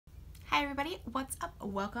Hi everybody, what's up?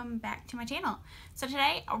 Welcome back to my channel. So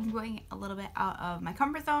today I'm going a little bit out of my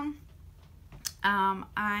comfort zone.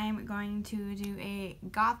 I'm going to do a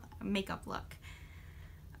goth makeup look.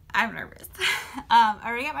 I'm nervous. I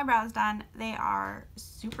already got my brows done. They are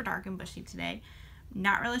super dark and bushy today.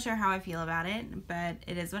 Not really sure how I feel about it, but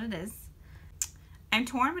it is what it is. I'm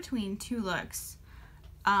torn between two looks.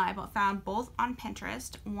 I found both on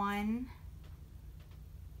Pinterest. One,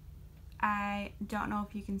 I don't know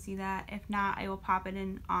if you can see that. If not, I will pop it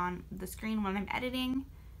in on the screen when I'm editing.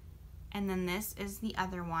 And then this is the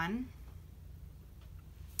other one.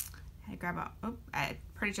 I grab a, oh, I'm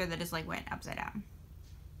pretty sure that just like went upside down.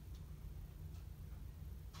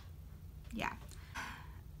 Yeah.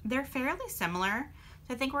 They're fairly similar.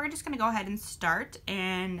 So I think we're just gonna go ahead and start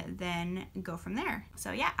and then go from there.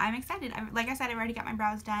 So yeah, I'm excited. Like I said, I've already got my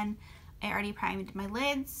brows done. I already primed my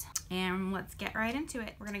lids, and let's get right into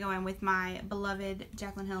it. We're gonna go in with my beloved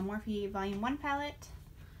Jaclyn Hill Morphe Volume 1 palette.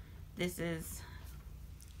 This is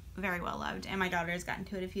very well loved, and my daughter has gotten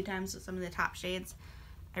to it a few times with some of the top shades.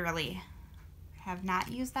 I really have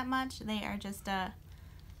not used that much. They are just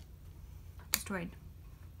destroyed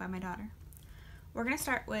by my daughter. We're gonna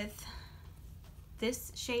start with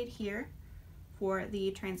this shade here for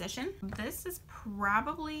the transition. This is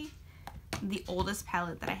probably the oldest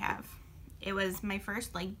palette that I have. It was my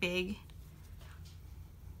first like big,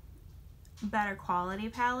 better quality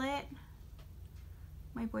palette.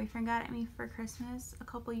 My boyfriend got it me for Christmas a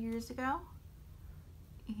couple years ago,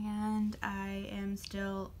 and I am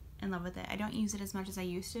still in love with it. I don't use it as much as I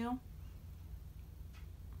used to,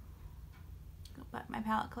 but my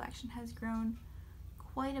palette collection has grown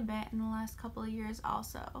quite a bit in the last couple of years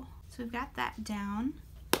also. So we've got that down.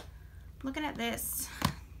 Looking at this,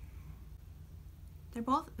 they're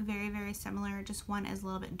both very, very similar. Just one is a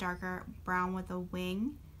little bit darker brown with a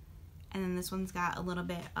wing, and then this one's got a little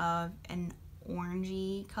bit of an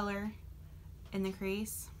orangey color in the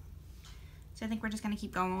crease. So I think we're just gonna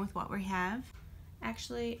keep going with what we have.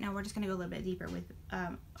 Actually, no, we're just gonna go a little bit deeper with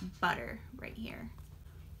butter right here.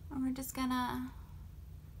 And we're just gonna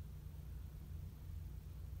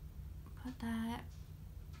put that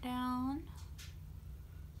down.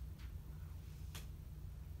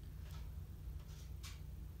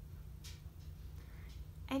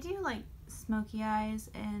 I do like smoky eyes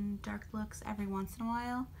and dark looks every once in a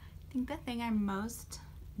while. I think the thing I'm most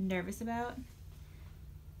nervous about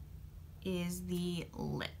is the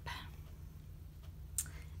lip.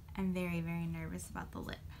 I'm very, very nervous about the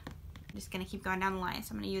lip. I'm just gonna keep going down the line.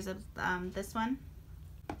 So I'm gonna use this one.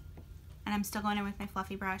 And I'm still going in with my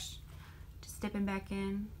fluffy brush, just dipping back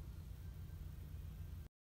in.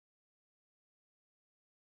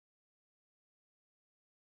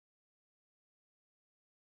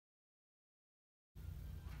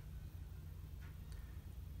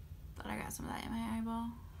 Thought I got some of that in my eyeball.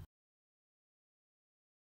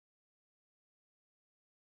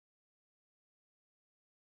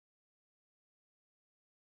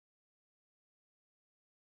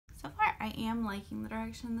 So far, I am liking the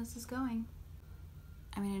direction this is going.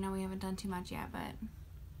 I mean, I know we haven't done too much yet, but I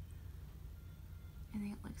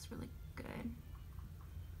think it looks really good.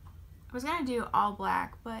 I was gonna do all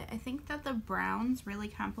black, but I think that the browns really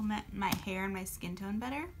complement my hair and my skin tone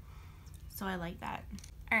better, so I like that.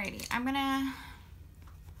 Alrighty, I'm gonna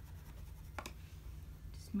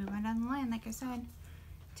just move on down the line, like I said.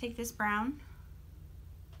 Take this brown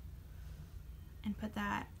and put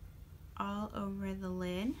that all over the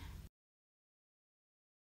lid.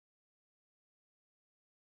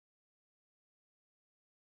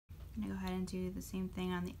 I'm gonna go ahead and do the same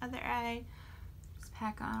thing on the other eye. Just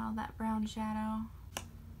pack on all that brown shadow.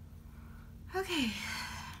 Okay,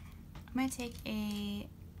 I'm gonna take a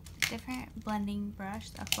different blending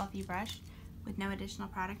brush, a fluffy brush with no additional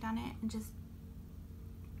product on it, and just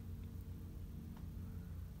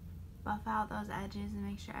buff out those edges and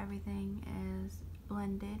make sure everything is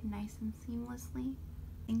blended nice and seamlessly.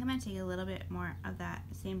 I think I'm gonna take a little bit more of that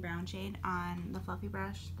same brown shade on the fluffy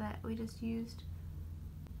brush that we just used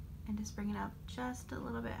and just bring it up just a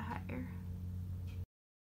little bit higher.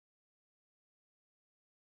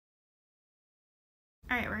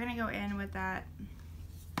 Alright, we're gonna go in with that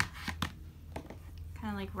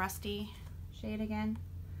kind of like rusty shade again.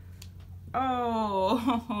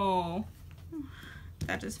 Oh,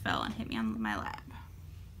 that just fell and hit me on my lap.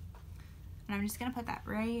 And I'm just gonna put that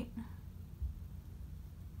right,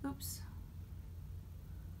 oops,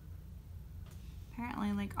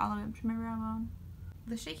 apparently like all the way up to my brow bone.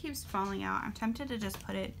 The shade keeps falling out. I'm tempted to just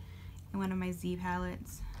put it in one of my Z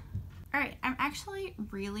palettes. Alright, I'm actually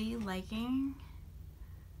really liking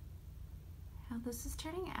how this is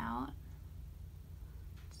turning out.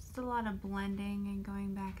 Just Just a lot of blending and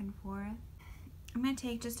going back and forth. I'm going to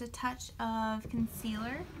take just a touch of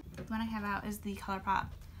concealer. The one I have out is the Colourpop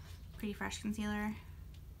Pretty Fresh Concealer.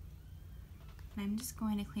 And I'm just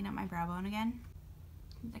going to clean up my brow bone again.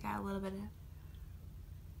 I got a little bit of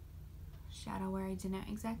shadow where I didn't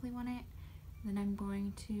exactly want it. Then I'm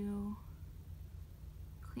going to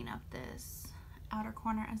clean up this outer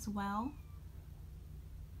corner as well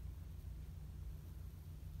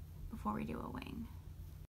before we do a wing.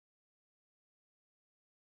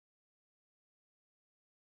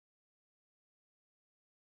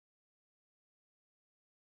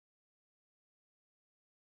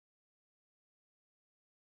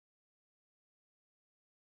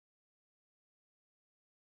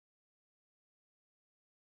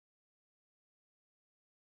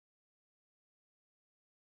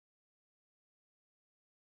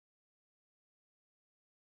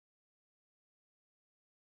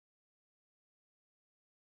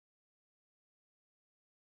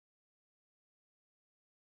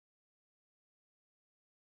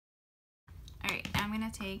 Alright, now I'm going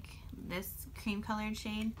to take this cream colored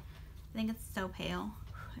shade. I think it's so pale.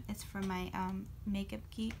 It's from my Makeup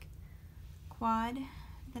Geek quad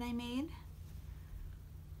that I made.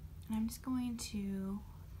 And I'm just going to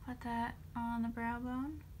put that on the brow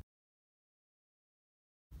bone.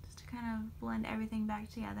 Just to kind of blend everything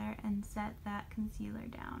back together and set that concealer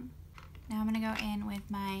down. Now I'm going to go in with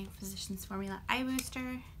my Physicians Formula Eye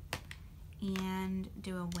Booster and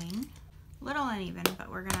do a wing. Little uneven, but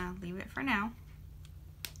we're gonna leave it for now.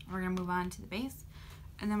 We're gonna move on to the base,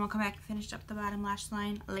 and then we'll come back and finish up the bottom lash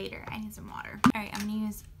line later. I need some water. All right, I'm gonna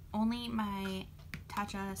use only my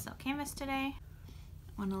Tatcha Silk Canvas today.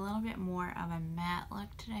 I want a little bit more of a matte look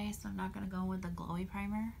today, so I'm not gonna go with the glowy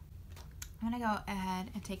primer. I'm gonna go ahead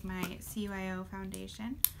and take my CYO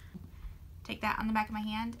foundation, take that on the back of my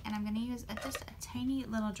hand, and I'm gonna use just a tiny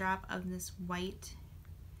little drop of this white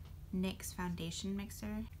NYX foundation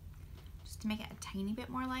mixer, just to make it a tiny bit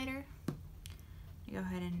more lighter. I go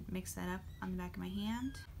ahead and mix that up on the back of my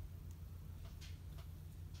hand.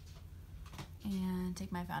 And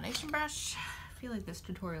take my foundation brush. I feel like this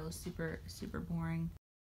tutorial is super boring.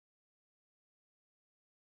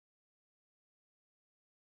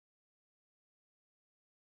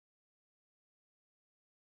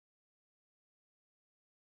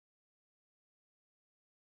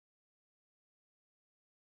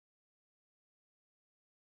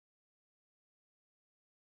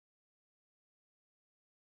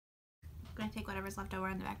 I'm going to take whatever's left over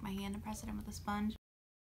on the back of my hand and press it in with a sponge.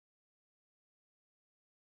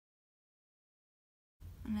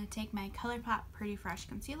 I'm going to take my Colourpop Pretty Fresh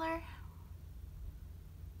Concealer,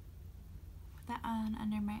 put that on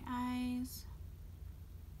under my eyes.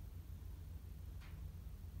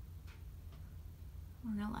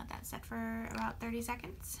 We're going to let that set for about 30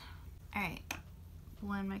 seconds. Alright,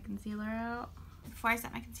 blend my concealer out. Before I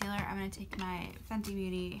set my concealer, I'm going to take my Fenty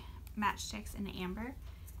Beauty Matchstix in Amber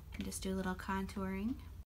and just do a little contouring.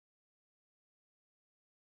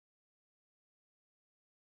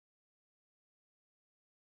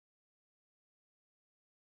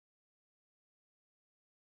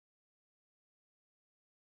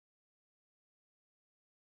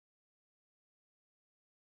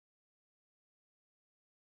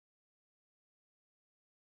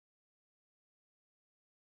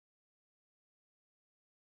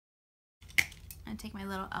 And take my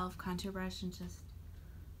little e.l.f. contour brush and just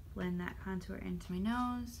blend that contour into my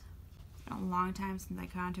nose. It's been a long time since I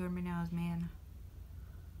contoured my nose, man.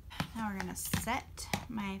 Now we're gonna set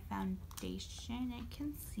my foundation and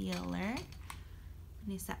concealer. I'm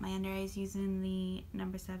gonna set my under eyes using the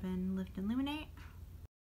No. 7 Lift and Luminate.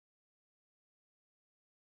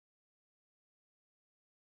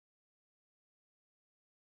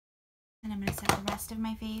 And I'm gonna set the rest of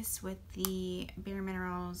my face with the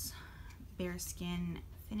BareMinerals BareSkin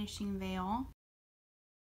Finishing Veil.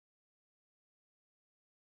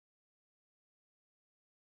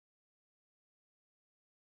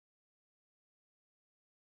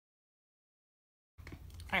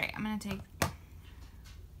 Alright, I'm going to take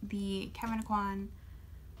the Kevyn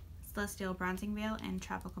Celestial Bronzing Veil in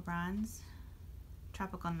Tropical Bronze.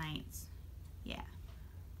 Tropical Nights. Yeah.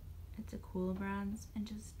 It's a cool bronze, and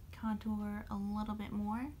just contour a little bit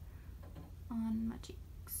more on my cheeks.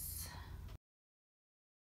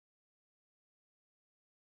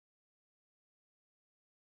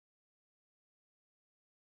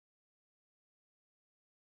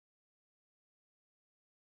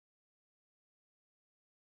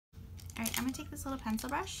 Alright, I'm going to take this little pencil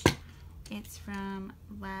brush. It's from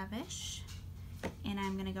Lavish. And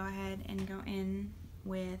I'm going to go ahead and go in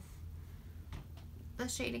with the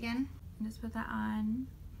shade again. And just put that on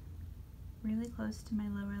really close to my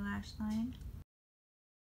lower lash line.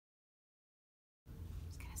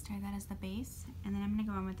 Just gonna start that as the base, and then I'm gonna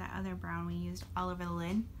go in with that other brown we used all over the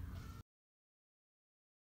lid.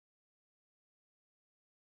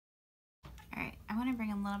 Alright, I want to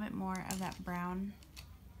bring a little bit more of that brown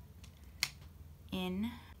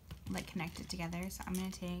in, like connect it together. So I'm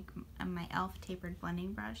going to take my e.l.f. tapered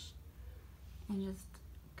blending brush and just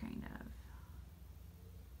kind of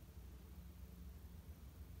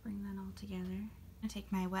bring that all together. I'm going to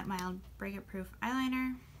take my Wet n Wild Breakup-proof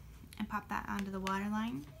eyeliner and pop that onto the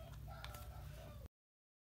waterline.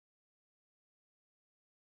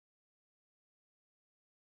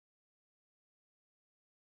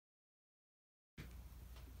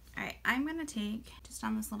 Alright, I'm going to take, just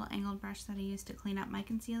on this little angled brush that I used to clean up my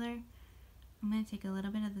concealer, I'm going to take a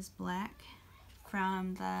little bit of this black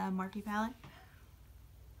from the Morphe palette.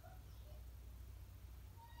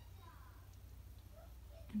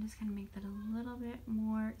 I'm just going to make that a little bit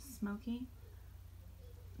more smoky,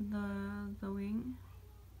 the wing.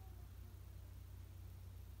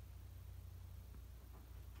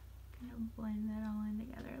 Kind of blend that all in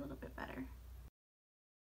together a little bit better.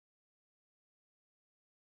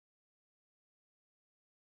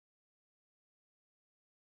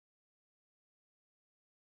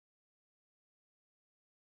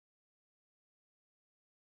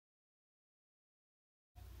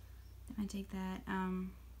 I take that,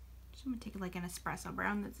 I'm going to take like an espresso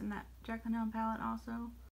brown that's in that Jaclyn Hill palette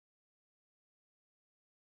also.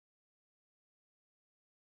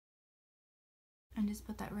 And just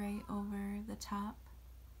put that right over the top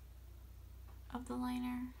of the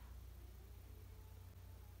liner.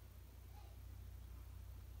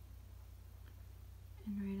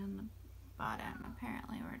 And right on the bottom.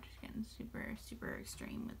 Apparently we're just getting super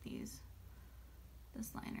extreme with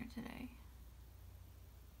this liner today.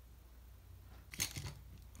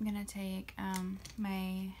 I'm gonna take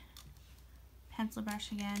my pencil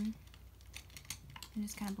brush again and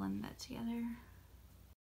just kind of blend that together.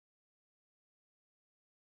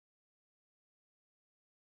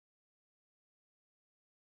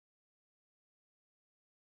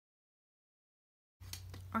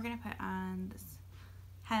 We're gonna put on this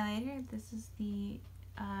highlighter. This is the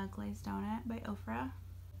Glazed Donut by Ofra.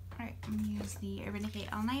 Alright, I'm gonna use the Urban Decay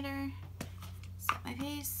All-Nighter, set my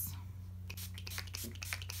face.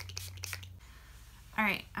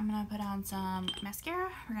 Alright, I'm going to put on some mascara.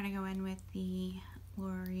 We're going to go in with the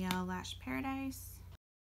L'Oreal Lash Paradise.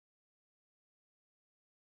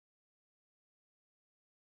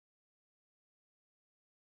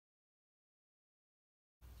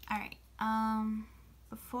 Alright,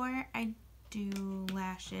 before I do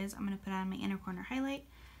lashes, I'm going to put on my inner corner highlight.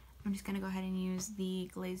 I'm just going to go ahead and use the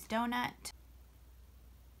Glazed Donut.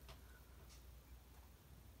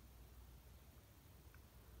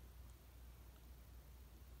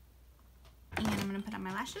 And I'm going to put on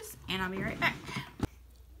my lashes, and I'll be right back.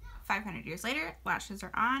 500 years later, lashes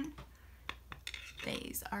are on.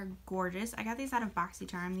 These are gorgeous. I got these out of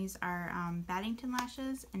BoxyCharm. These are Baddington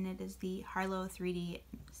lashes, and it is the Harlow 3D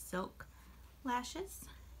Silk lashes.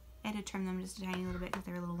 I had to trim them just a tiny little bit because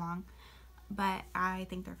they're a little long, but I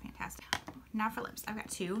think they're fantastic. Now for lips. I've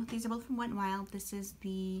got two. These are both from Wet n Wild. This is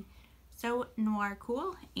the So Noir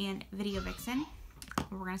Cool and Video Vixen.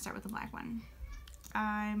 We're going to start with the black one.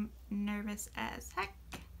 I'm nervous as heck.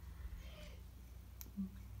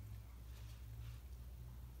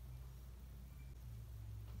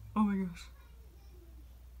 Oh my gosh.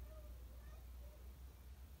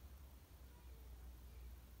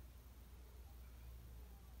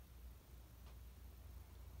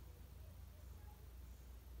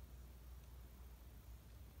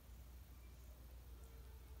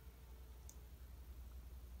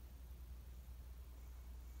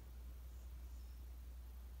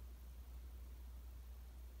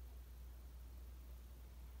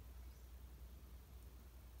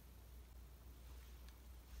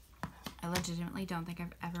 I legitimately don't think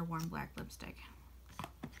I've ever worn black lipstick.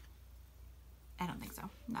 I don't think so.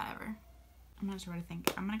 Not ever. I'm not sure what to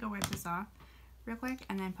think. I'm gonna go wipe this off real quick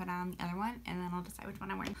and then put on the other one, and then I'll decide which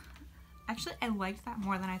one I'm wearing. Actually, I liked that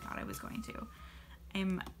more than I thought I was going to.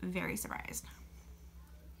 I'm very surprised.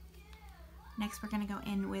 Next, we're gonna go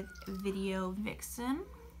in with Video Vixen.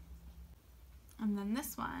 And then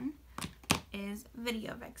this one is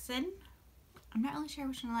Video Vixen. I'm not really sure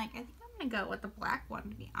which one I like. I think I'm gonna go with the black one,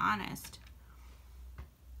 to be honest.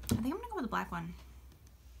 I think I'm gonna go with the black one.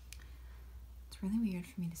 It's really weird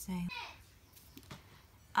for me to say.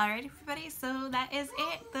 Alright, everybody, so that is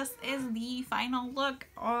it. This is the final look.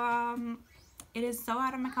 It is so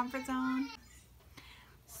out of my comfort zone.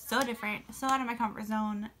 So different. So out of my comfort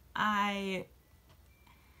zone. I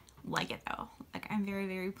like it though. Like, I'm very,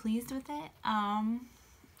 very pleased with it.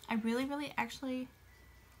 I really, really actually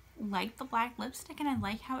like the black lipstick, and I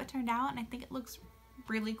like how it turned out, and I think it looks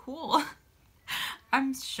really cool.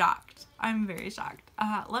 I'm shocked. I'm very shocked.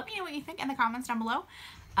 Let me know what you think in the comments down below.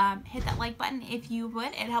 Hit that like button if you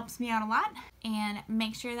would. It helps me out a lot. And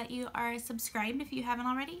make sure that you are subscribed if you haven't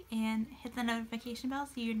already, and hit the notification bell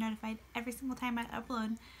so you're notified every single time I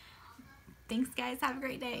upload. Thanks guys. Have a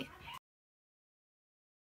great day.